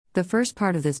The first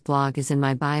part of this blog is in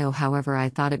my bio, however, I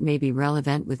thought it may be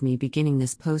relevant with me beginning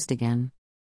this post again.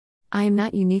 I am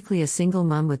not uniquely a single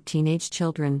mom with teenage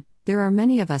children, there are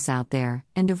many of us out there,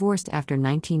 and divorced after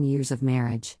 19 years of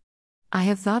marriage. I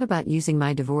have thought about using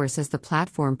my divorce as the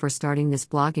platform for starting this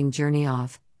blogging journey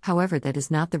off, however, that is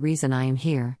not the reason I am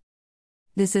here.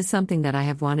 This is something that I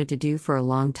have wanted to do for a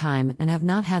long time and have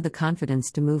not had the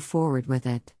confidence to move forward with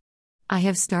it. I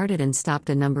have started and stopped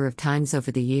a number of times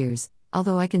over the years,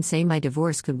 although I can say my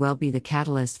divorce could well be the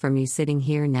catalyst for me sitting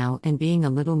here now and being a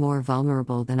little more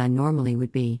vulnerable than I normally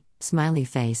would be. Smiley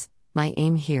face. My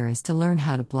aim here is to learn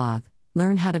how to blog,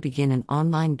 learn how to begin an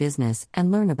online business, and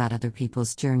learn about other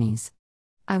people's journeys.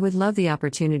 I would love the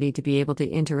opportunity to be able to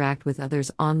interact with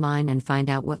others online and find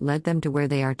out what led them to where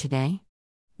they are today.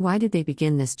 Why did they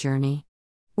begin this journey?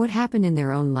 What happened in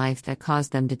their own life that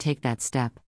caused them to take that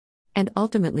step? And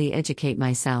ultimately educate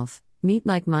myself, meet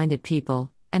like-minded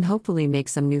people, and hopefully make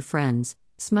some new friends.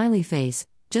 Smiley face.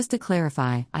 Just to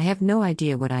clarify, I have no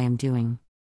idea what I am doing.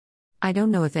 I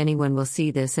don't know if anyone will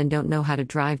see this and don't know how to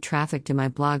drive traffic to my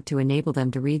blog to enable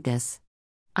them to read this.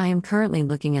 I am currently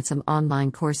looking at some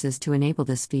online courses to enable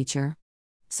this feature.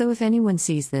 So if anyone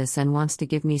sees this and wants to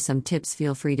give me some tips,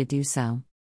 feel free to do so.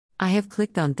 I have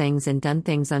clicked on things and done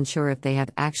things unsure if they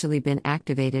have actually been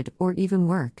activated or even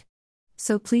work.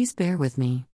 So please bear with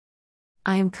me.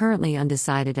 I am currently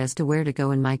undecided as to where to go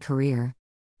in my career.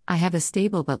 I have a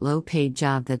stable but low-paid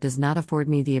job that does not afford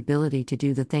me the ability to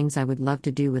do the things I would love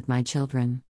to do with my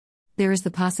children. There is the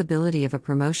possibility of a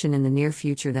promotion in the near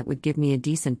future that would give me a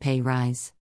decent pay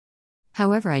rise.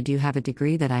 However, I do have a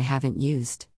degree that I haven't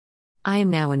used. I am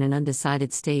now in an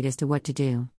undecided state as to what to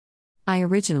do. I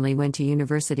originally went to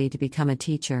university to become a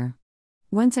teacher.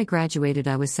 Once I graduated,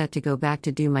 I was set to go back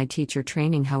to do my teacher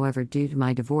training. However, due to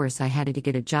my divorce, I had to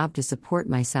get a job to support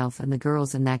myself and the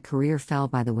girls, and that career fell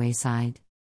by the wayside.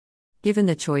 Given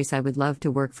the choice, I would love to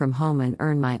work from home and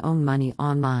earn my own money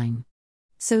online.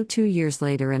 So 2 years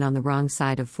later and on the wrong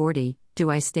side of 40, do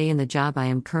I stay in the job I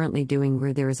am currently doing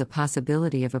where there is a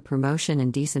possibility of a promotion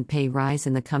and decent pay rise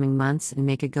in the coming months and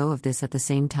make a go of this at the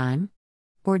same time?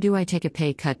 Or do I take a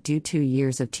pay cut, do 2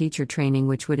 years of teacher training,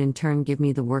 which would in turn give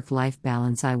me the work-life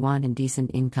balance I want and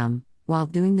decent income, while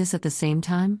doing this at the same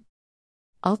time?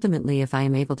 Ultimately, if I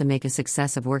am able to make a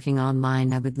success of working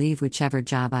online, I would leave whichever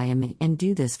job I am in and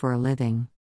do this for a living.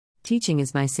 Teaching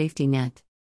is my safety net.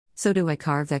 So do I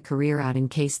carve that career out in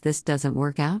case this doesn't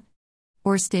work out?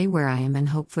 Or stay where I am and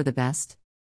hope for the best?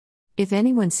 If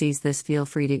anyone sees this, feel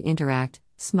free to interact.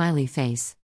 Smiley face.